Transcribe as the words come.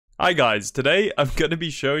Hi guys, today I'm going to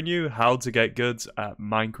be showing you how to get good at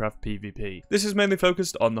Minecraft PvP. This is mainly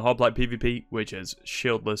focused on the Hoplite PvP, which is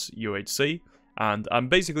shieldless UHC, and I'm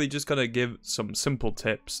basically just going to give some simple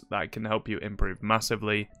tips that can help you improve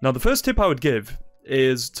massively. Now the first tip I would give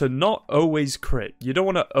is to not always crit. You don't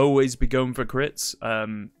want to always be going for crits.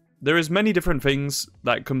 There is many different things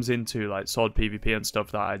that comes into like sword PvP and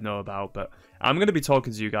stuff that I know about, but I'm going to be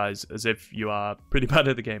talking to you guys as if you are pretty bad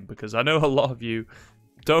at the game, because I know a lot of you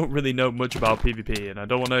don't really know much about PvP, and I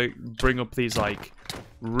don't want to bring up these like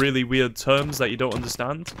really weird terms that you don't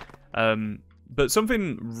understand. But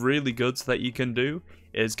something really good that you can do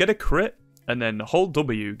is get a crit and then hold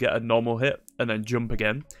W, get a normal hit, and then jump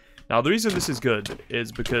again. Now the reason this is good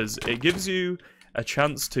is because it gives you a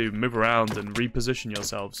chance to move around and reposition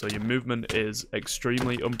yourself, so your movement is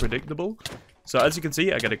extremely unpredictable. So as you can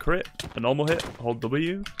see, I get a crit, a normal hit, hold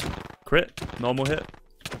W, crit, normal hit,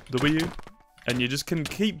 W, and you just can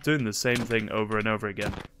keep doing the same thing over and over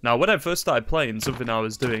again. Now when I first started playing, something I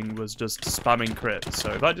was doing was just spamming crit.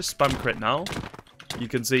 So if I just spam crit now, you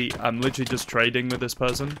can see I'm literally just trading with this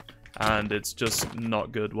person, and it's just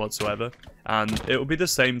not good whatsoever. And it will be the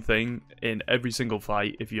same thing in every single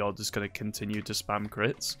fight if you're just going to continue to spam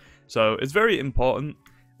crits. So it's very important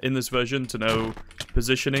in this version to know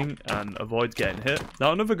positioning and avoid getting hit.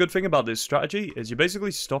 Now another good thing about this strategy is you're basically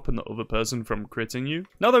stopping the other person from critting you.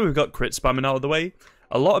 Now that we've got crit spamming out of the way,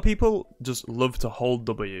 a lot of people just love to hold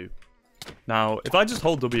W. Now if I just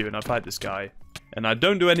hold W and I fight this guy, and I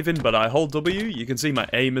don't do anything but I hold W, you can see my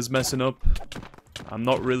aim is messing up. I'm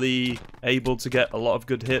not really able to get a lot of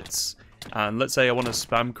good hits, and let's say I want to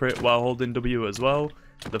spam crit while holding W as well.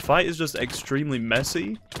 The fight is just extremely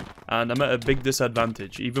messy, and I'm at a big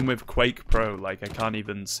disadvantage. Even with Quake Pro, like I can't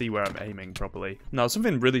even see where I'm aiming properly. Now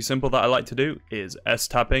something really simple that I like to do is S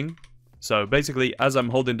tapping. So basically as I'm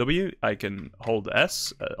holding W, I can hold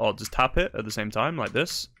S or just tap it at the same time like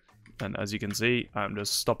this. And as you can see, I'm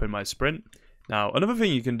just stopping my sprint. Now another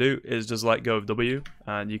thing you can do is just let go of W,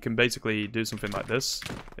 and you can basically do something like this.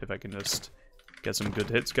 If I can just get some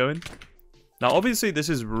good hits going. Now obviously this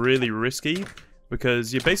is really risky,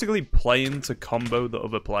 because you're basically playing to combo the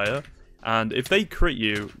other player, and if they crit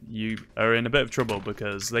you, you are in a bit of trouble,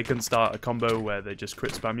 because they can start a combo where they just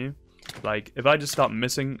crit spam you. Like, if I just start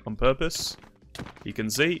missing on purpose, you can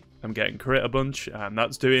see I'm getting crit a bunch, and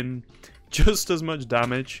that's doing just as much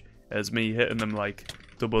damage as me hitting them like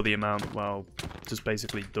double the amount while just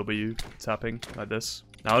basically W tapping like this.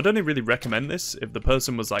 Now I'd only really recommend this if the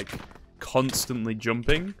person was like constantly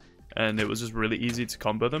jumping, and it was just really easy to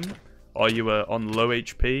combo them, or you were on low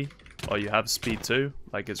HP, or you have speed 2,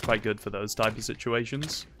 like it's quite good for those type of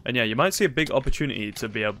situations. And yeah, you might see a big opportunity to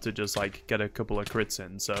be able to just like get a couple of crits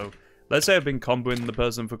in. So let's say I've been comboing the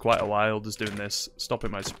person for quite a while, just doing this,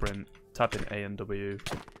 stopping my sprint, tapping A and W,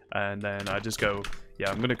 and then I just go,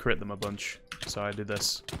 yeah, I'm gonna crit them a bunch. So I do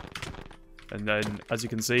this. And then, as you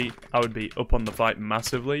can see, I would be up on the fight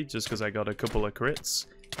massively just because I got a couple of crits.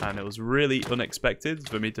 And it was really unexpected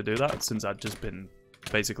for me to do that, since I'd just been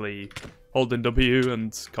basically holding W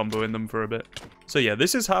and comboing them for a bit. So yeah,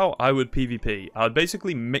 this is how I would PvP. I would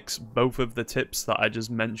basically mix both of the tips that I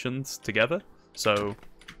just mentioned together. So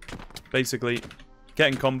basically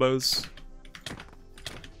getting combos,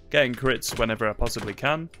 getting crits whenever I possibly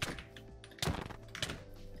can,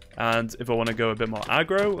 and if I want to go a bit more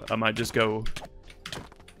aggro, I might just go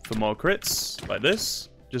for more crits like this.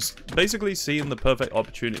 Just basically seeing the perfect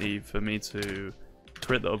opportunity for me to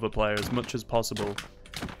crit the other player as much as possible,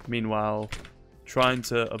 meanwhile trying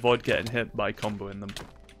to avoid getting hit by comboing them.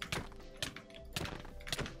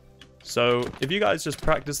 So if you guys just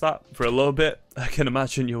practice that for a little bit, I can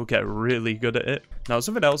imagine you'll get really good at it. Now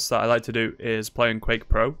something else that I like to do is play on Quake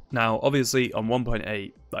Pro. Now obviously on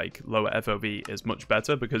 1.8, like lower FOV is much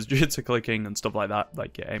better, because due to clicking and stuff like that,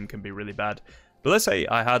 like your aim can be really bad. But let's say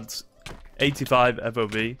I had 85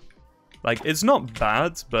 FOV. Like, it's not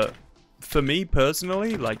bad, but for me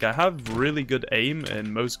personally, like, I have really good aim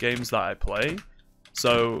in most games that I play,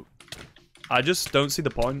 so I just don't see the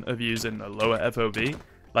point of using a lower FOV.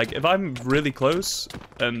 Like, if I'm really close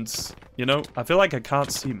and, you know, I feel like I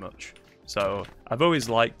can't see much, so I've always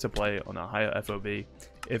liked to play on a higher FOV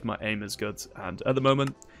if my aim is good. And at the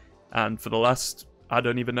moment, and for the last, I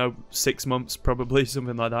don't even know, 6 months probably,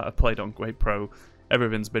 something like that, I've played on Quake Pro.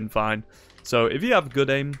 Everything's been fine. So if you have good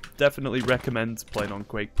aim, definitely recommend playing on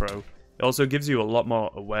Quake Pro. It also gives you a lot more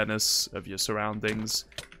awareness of your surroundings,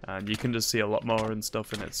 and you can just see a lot more and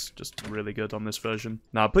stuff, and it's just really good on this version.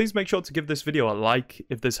 Now please make sure to give this video a like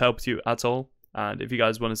if this helped you at all, and if you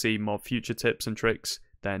guys want to see more future tips and tricks,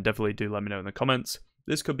 then definitely do let me know in the comments.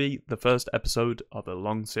 This could be the first episode of a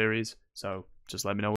long series, so just let me know.